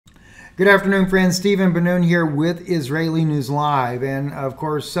Good afternoon, friends. Stephen Ben-Nun here with Israeli News Live. And of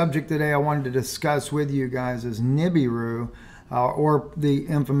course, subject today I wanted to discuss with you guys is Nibiru, or the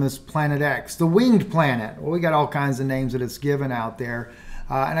infamous Planet X, the winged planet. Well, we got all kinds of names that it's given out there.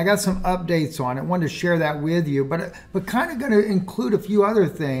 And I got some updates on it. Wanted to share that with you, but kind of going to include a few other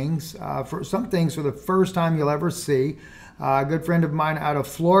things, for some things for the first time you'll ever see. A good friend of mine out of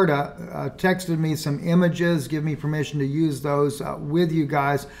Florida texted me some images, give me permission to use those with you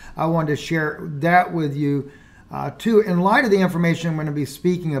guys. I wanted to share that with you too, in light of the information I'm going to be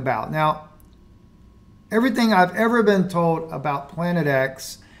speaking about. Now, everything I've ever been told about Planet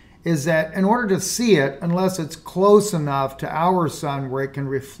X is that in order to see it, unless it's close enough to our sun where it can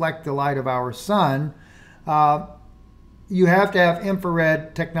reflect the light of our sun, you have to have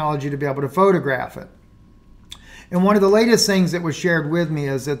infrared technology to be able to photograph it. And one of the latest things that was shared with me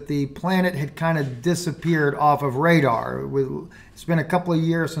is that the planet had kind of disappeared off of radar. It's been a couple of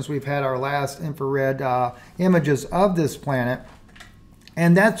years since we've had our last infrared images of this planet.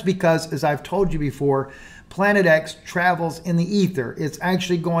 And that's because, as I've told you before, Planet X travels in the ether. It's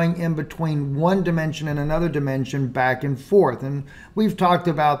actually going in between one dimension and another dimension, back and forth. And we've talked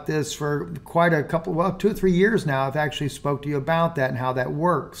about this for quite a couple, well, 2 or 3 years now. I've actually spoke to you about that and how that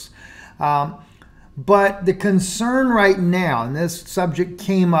works. But the concern right now, and this subject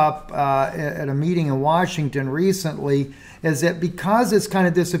came up at a meeting in Washington recently, is that because it's kind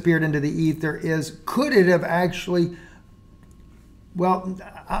of disappeared into the ether, could it have actually, well,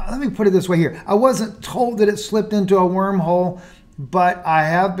 let me put it this way here. I wasn't told that it slipped into a wormhole, but I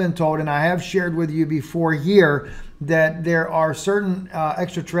have been told, and I have shared with you before here, that there are certain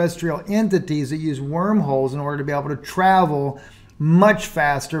extraterrestrial entities that use wormholes in order to be able to travel much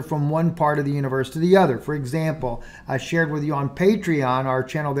faster from one part of the universe to the other. For example, I shared with you on Patreon, our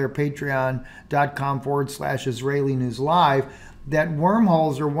channel there, patreon.com/Israeli News Live, that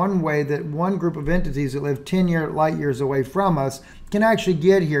wormholes are one way that one group of entities that live 10 light years away from us can actually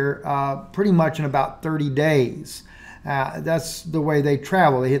get here pretty much in about 30 days. That's the way they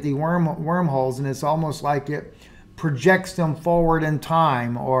travel. They hit the wormholes, and it's almost like it projects them forward in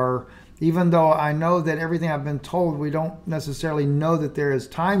time. Or even though I know that everything I've been told, we don't necessarily know that there is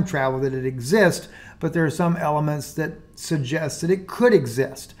time travel, that it exists, but there are some elements that suggest that it could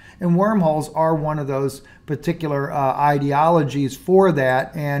exist. And wormholes are one of those particular ideologies for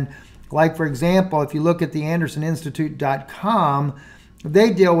that. And like, for example, if you look at the AndersonInstitute.com,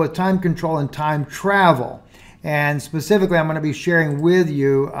 they deal with time control and time travel. And specifically, I'm going to be sharing with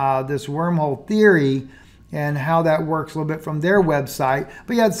you this wormhole theory and how that works a little bit from their website.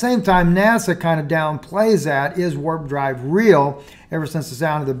 But yet at the same time, NASA kind of downplays that. Is warp drive real? Ever since the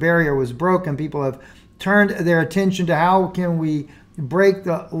sound of the barrier was broken, people have turned their attention to how can we break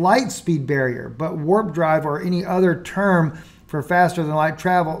the light speed barrier. But warp drive, or any other term for faster than light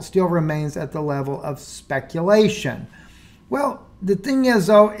travel, still remains at the level of speculation. Well, the thing is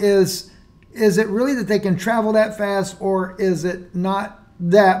though, is it really that they can travel that fast, or is it not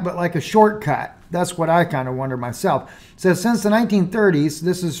that, but like a shortcut? That's what I kind of wonder myself. It says, since the 1930s,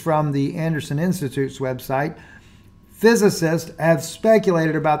 this is from the Anderson Institute's website, physicists have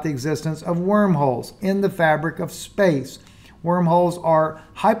speculated about the existence of wormholes in the fabric of space. Wormholes are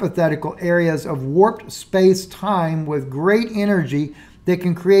hypothetical areas of warped space-time with great energy that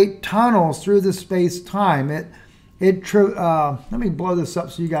can create tunnels through the space-time. Let me blow this up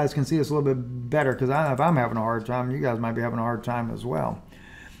so you guys can see this a little bit better, because I know if I'm having a hard time, you guys might be having a hard time as well.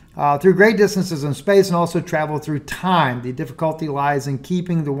 Through great distances in space, and also travel through time. The difficulty lies in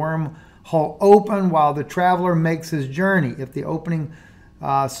keeping the wormhole open while the traveler makes his journey. If the opening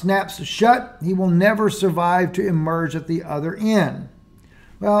snaps shut, he will never survive to emerge at the other end.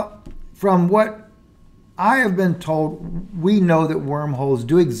 Well, from what I have been told, we know that wormholes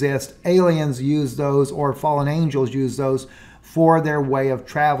do exist. Aliens use those, or fallen angels use those for their way of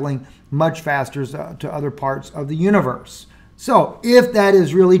traveling much faster to other parts of the universe. So if that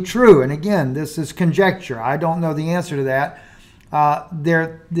is really true, and again, this is conjecture, I don't know the answer to that.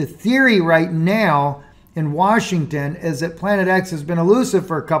 The theory right now in Washington is that Planet X has been elusive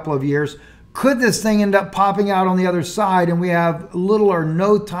for a couple of years. Could this thing end up popping out on the other side, and we have little or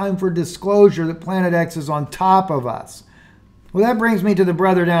no time for disclosure that Planet X is on top of us? Well, that brings me to the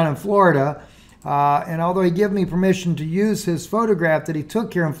brother down in Florida. And although he gave me permission to use his photograph that he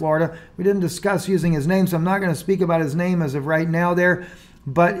took here in Florida, we didn't discuss using his name, so I'm not going to speak about his name as of right now there.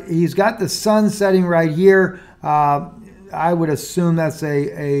 But he's got the sun setting right here. I would assume that's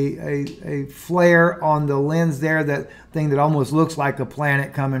a flare on the lens there, that thing that almost looks like a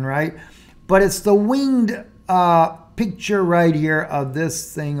planet coming, right? But it's the winged picture right here of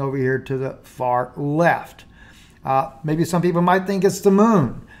this thing over here to the far left. Maybe some people might think it's the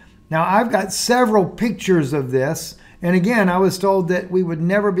moon. Now, I've got several pictures of this. And again, I was told that we would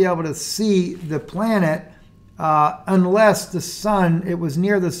never be able to see the planet unless the sun, it was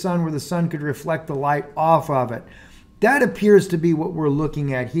near the sun where the sun could reflect the light off of it. That appears to be what we're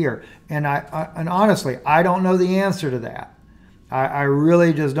looking at here. And and honestly, I don't know the answer to that. I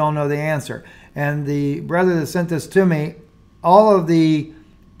really just don't know the answer. And the brother that sent this to me, all of the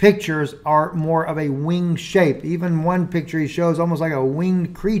pictures are more of a wing shape. Even one picture he shows almost like a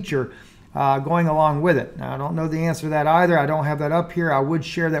winged creature going along with it. Now, I don't know the answer to that either. I don't have that up here. I would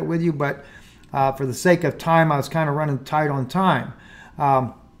share that with you, but for the sake of time, I was kind of running tight on time.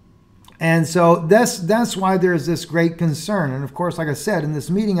 And so that's why there's this great concern. And of course, like I said, in this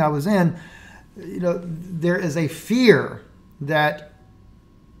meeting I was in, there is a fear that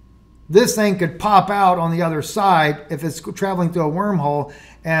this thing could pop out on the other side if it's traveling through a wormhole,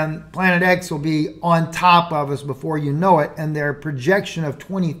 and Planet X will be on top of us before you know it. And their projection of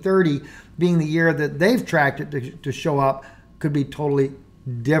 2030 being the year that they've tracked it to show up could be totally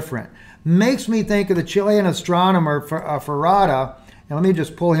different. Makes me think of the Chilean astronomer Ferrada, and let me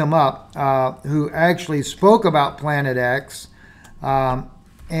just pull him up, who actually spoke about Planet X.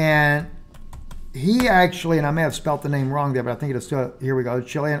 And he actually, and I may have spelt the name wrong there, but I think it's still, here we go,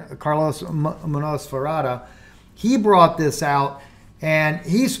 Chilean Carlos Munoz Ferrada. He brought this out, and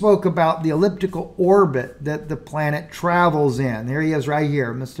he spoke about the elliptical orbit that the planet travels in. There he is right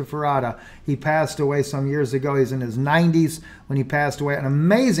here, Mr. Ferrada. He passed away some years ago. He's in his 90s when he passed away. An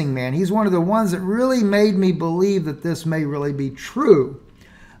amazing man. He's one of the ones that really made me believe that this may really be true.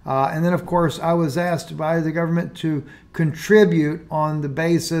 And then, of course, I was asked by the government to contribute on the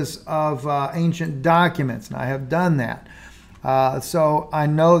basis of ancient documents, and I have done that. So I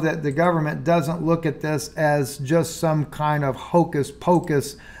know that the government doesn't look at this as just some kind of hocus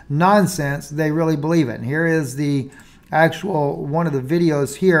pocus nonsense. They really believe it. And here is the actual one of the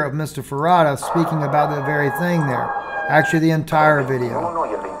videos here of Mr. Ferrada speaking about that very thing there. Actually, the entire video.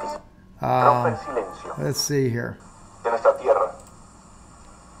 Let's see here.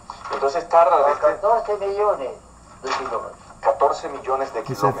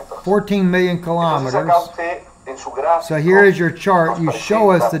 He said 14 million kilometers. So here is your chart. You show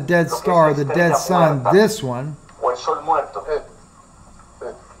us the dead star, the dead sun, this one.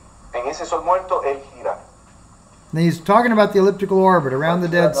 Now he's talking about the elliptical orbit around the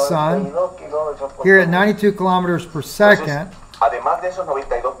dead sun, here at 92 kilometers per second.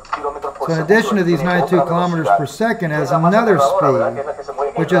 So in addition to these 92 kilometers per second, has another speed,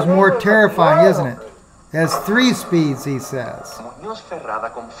 which is more terrifying, isn't it? It has 3 speeds, he says.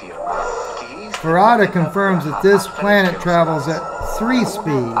 Ferrada confirms that this planet travels at 3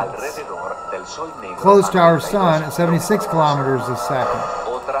 speeds, close to our sun at 76 kilometers a second.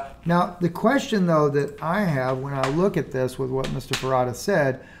 Now, the question, though, that I have when I look at this with what Mr. Ferrada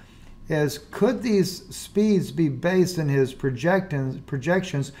said is, could these speeds be based in his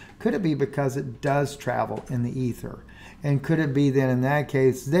projections? Could it be because it does travel in the ether? And could it be then, in that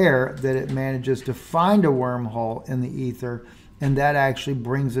case there, that it manages to find a wormhole in the ether, and that actually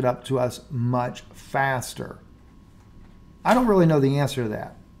brings it up to us much faster? I don't really know the answer to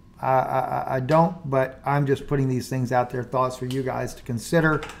that. I don't, but I'm just putting these things out there, thoughts for you guys to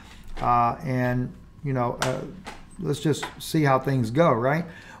consider. And, let's just see how things go, right?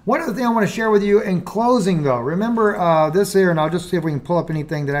 One other thing I want to share with you in closing, though. Remember this here, and I'll just see if we can pull up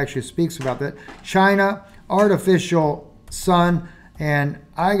anything that actually speaks about that. China, artificial sun, and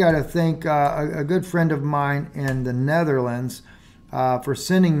I got to thank a good friend of mine in the Netherlands for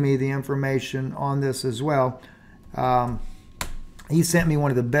sending me the information on this as well. He sent me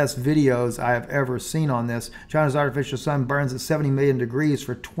one of the best videos I have ever seen on this. China's artificial sun burns at 70 million degrees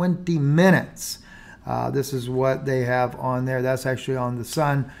for 20 minutes. This is what they have on there. That's actually on the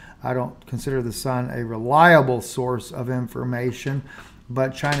sun. I don't consider the sun a reliable source of information,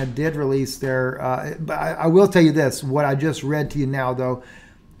 but China did release their, I will tell you this, what I just read to you now, though,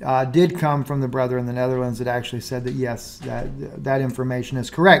 did come from the brother in the Netherlands that actually said that, yes, that information is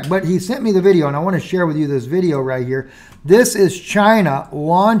correct. But he sent me the video, and I want to share with you this video right here. This is China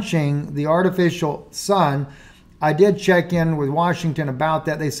launching the artificial sun. I did check in with Washington about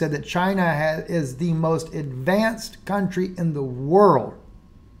that. They said that China is the most advanced country in the world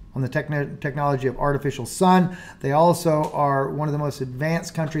on the technology of artificial sun. They also are one of the most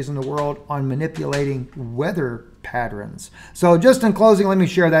advanced countries in the world on manipulating weather patterns. So just in closing, let me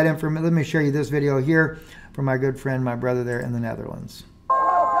share that information. Let me share you this video here from my good friend, my brother there in the Netherlands.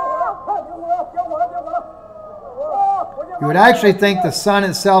 You would actually think the sun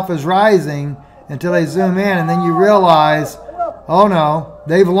itself is rising until they zoom in, and then you realize, oh no,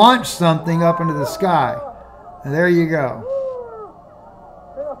 they've launched something up into the sky. And there you go.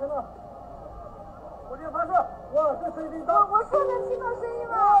 Well,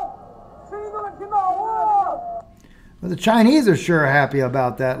 the Chinese are sure happy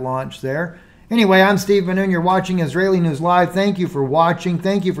about that launch there. Anyway, I'm Steve Ben-Nun. You're watching Israeli News Live. Thank you for watching.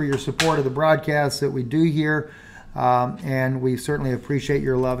 Thank you for your support of the broadcasts that we do here. And we certainly appreciate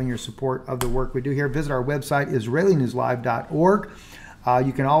your love and your support of the work we do here. Visit our website, IsraeliNewsLive.org.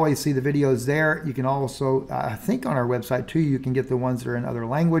 You can always see the videos there. You can also, I think on our website too, you can get the ones that are in other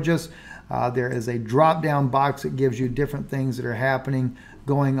languages. There is a drop-down box that gives you different things that are happening,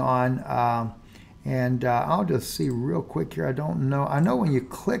 going on. I'll just see real quick here. I don't know. I know when you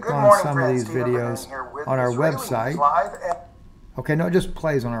click on some of these videos on our website. Okay, no, it just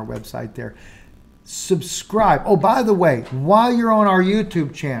plays on our website there. Subscribe. Oh, by the way, while you're on our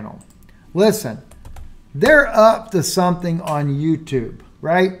YouTube channel, listen, they're up to something on YouTube,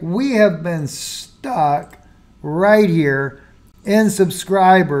 right? We have been stuck right here in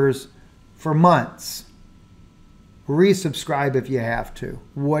subscribers for months. Resubscribe if you have to.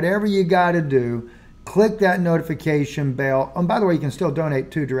 Whatever you got to do, click that notification bell. And by the way, you can still donate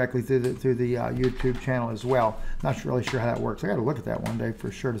too directly through the YouTube channel as well. Not really sure how that works. I got to look at that one day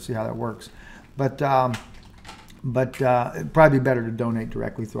for sure to see how that works. But it'd probably be better to donate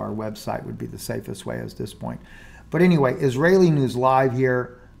directly through our website would be the safest way at this point. But anyway, Israeli News Live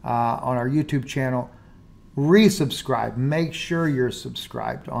here on our YouTube channel. Resubscribe. Make sure you're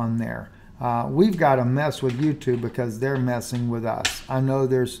subscribed on there. We've got to mess with YouTube because they're messing with us. I know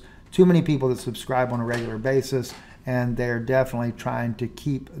there's too many people that subscribe on a regular basis, and they're definitely trying to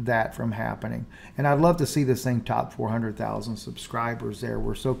keep that from happening. And I'd love to see this thing top 400,000 subscribers there.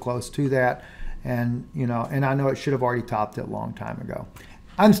 We're so close to that. And, you know, and I know it should have already topped it a long time ago.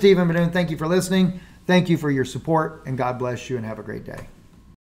 I'm Steve Ben-Nun. Thank you for listening. Thank you for your support, and God bless you, and have a great day.